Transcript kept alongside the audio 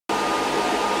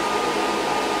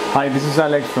Hi, this is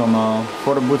Alex from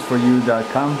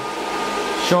photobooth4you.com,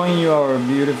 showing you our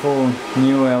beautiful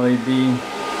new LED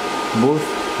booth.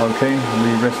 Okay,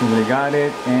 we recently got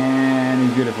it and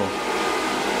it's beautiful.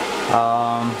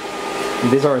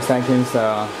 These are sections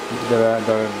that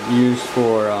are used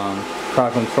for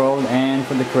crowd control and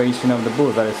for the creation of the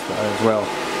booth as well.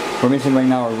 We're missing right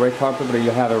now a red carpet, but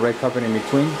you have a red carpet in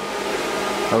between.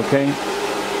 Okay,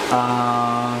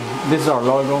 this is our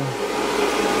logo,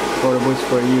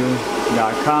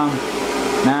 photobooth4you.com.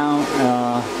 Now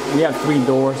we have 3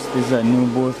 doors. This is a new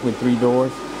booth with 3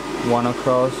 doors, one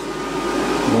across,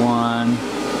 one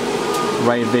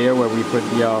right there where we put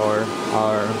our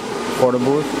photo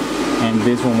booth, and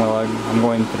this one where I'm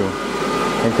going through.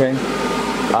 Okay,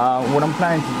 what I'm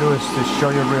planning to do is to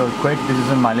show you real quick. This is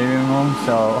in my living room,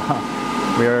 so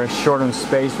we are short on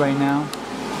space right now,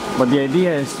 but the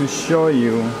idea is to show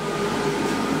you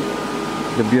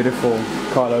the beautiful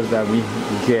colors that we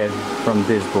get from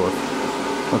this booth.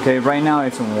 Okay, right now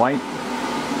it's in white.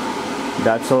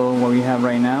 That's all what we have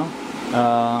right now.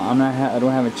 I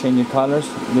don't have a change in colors.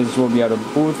 This will be out of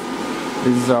booth.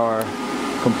 This is our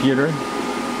computer.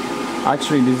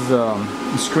 Actually, this is a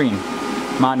screen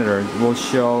monitor. It will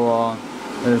show a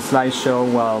slideshow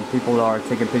while people are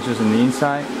taking pictures in the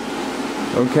inside.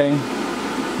 Okay,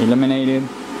 illuminated,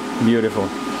 beautiful.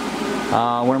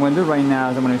 What I'm going to do right now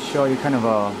is I'm going to show you kind of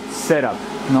a setup,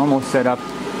 normal setup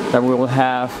that we will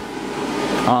have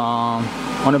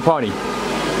on a party.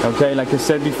 Okay, like I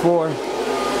said before,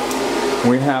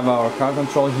 we have our crowd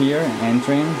control here,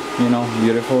 entering, you know,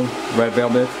 beautiful red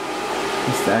velvet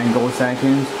and gold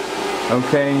sackings.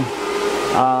 Okay,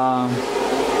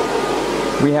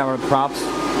 we have our props.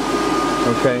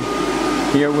 Okay,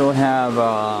 here we'll have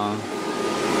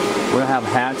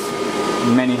hats,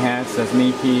 many hats. That's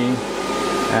Mickey.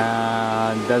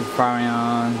 That's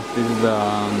Farion. This is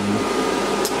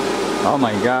oh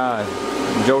my God,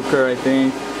 Joker, I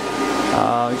think.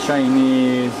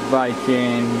 Chinese,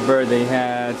 Viking, birthday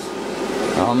hats,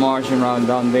 Martian around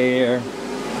down there,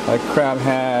 a crab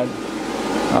hat,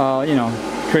 you know,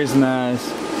 Christmas.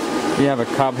 We have a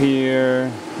cup here.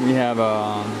 We have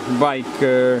a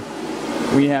biker.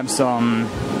 We have some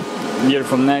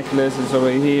beautiful necklaces over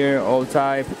here, all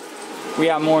type. We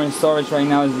have more in storage right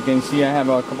now. As you can see, I have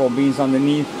a couple of beans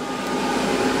underneath.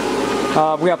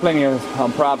 We have plenty of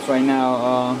props right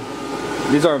now.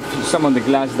 These are some of the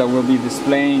glasses that we'll be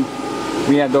displaying.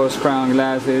 We have those crown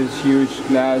glasses, huge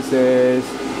glasses,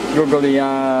 googly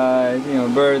eyes, you know,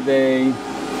 birthday,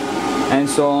 and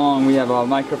so on. We have a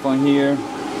microphone here,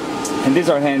 and these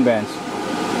are headbands,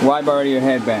 wide variety of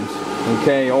headbands.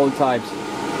 Okay, all types.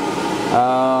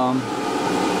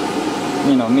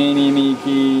 You know, Minnie,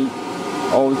 Mickey,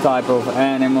 all type of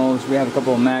animals. We have a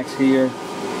couple of Macs here.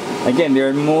 Again, there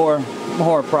are more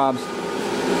props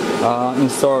in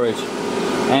storage.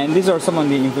 And these are some of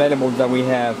the inflatables that we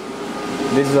have.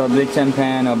 This is a big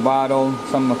pan, a bottle,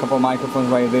 a couple of microphones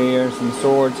right there, some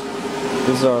swords.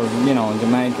 This is our, you know,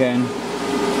 Jamaican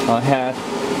hat.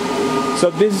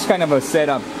 So this is kind of a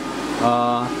setup,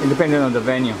 independent of the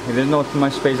venue. If there's not too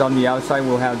much space on the outside,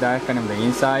 we'll have that kind of the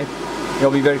inside.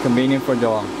 It'll be very convenient for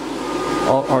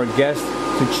our guests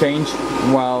to change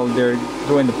while they're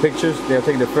doing the pictures. They'll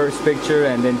take the first picture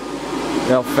and then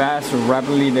they'll fast or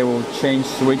rapidly they will change,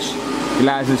 switch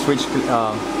glasses, switch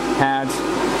hats.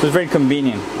 So it's very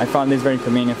convenient. I found this very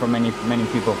convenient for many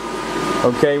people.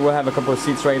 Okay, we'll have a couple of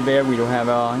seats right there. We don't have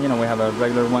you know, we have a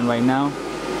regular one right now.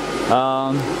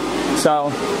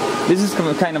 So this is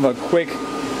kind of a quick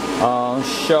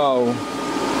show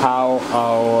how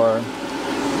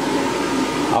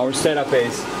our setup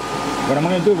is. What I'm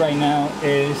going to do right now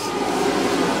is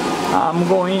I'm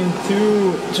going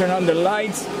to turn on the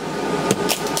lights.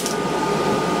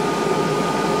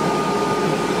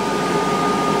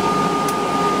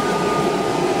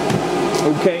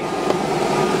 Okay,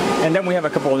 and then we have a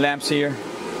couple of lamps here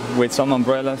with some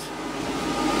umbrellas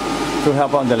to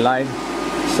help out the light,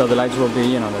 so the lights will be,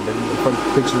 you know, the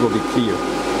pictures will be clear.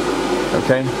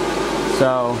 Okay,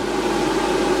 so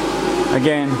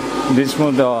again, this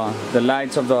was the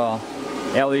lights of the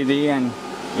LED, and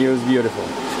it was beautiful.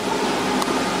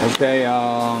 Okay,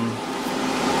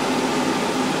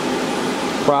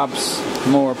 props,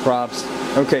 more props.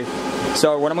 Okay,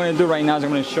 so what I'm going to do right now is I'm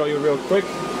going to show you real quick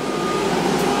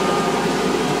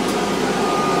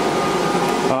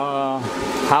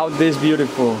how this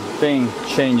beautiful thing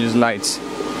changes lights.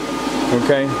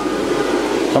 Okay,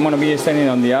 so I'm going to be standing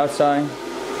on the outside,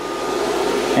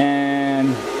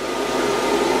 and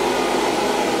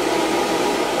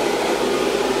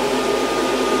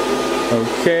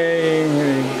okay,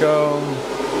 here we go.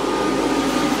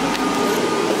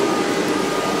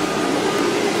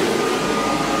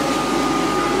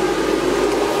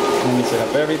 Let me set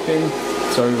up everything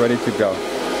so we're ready to go.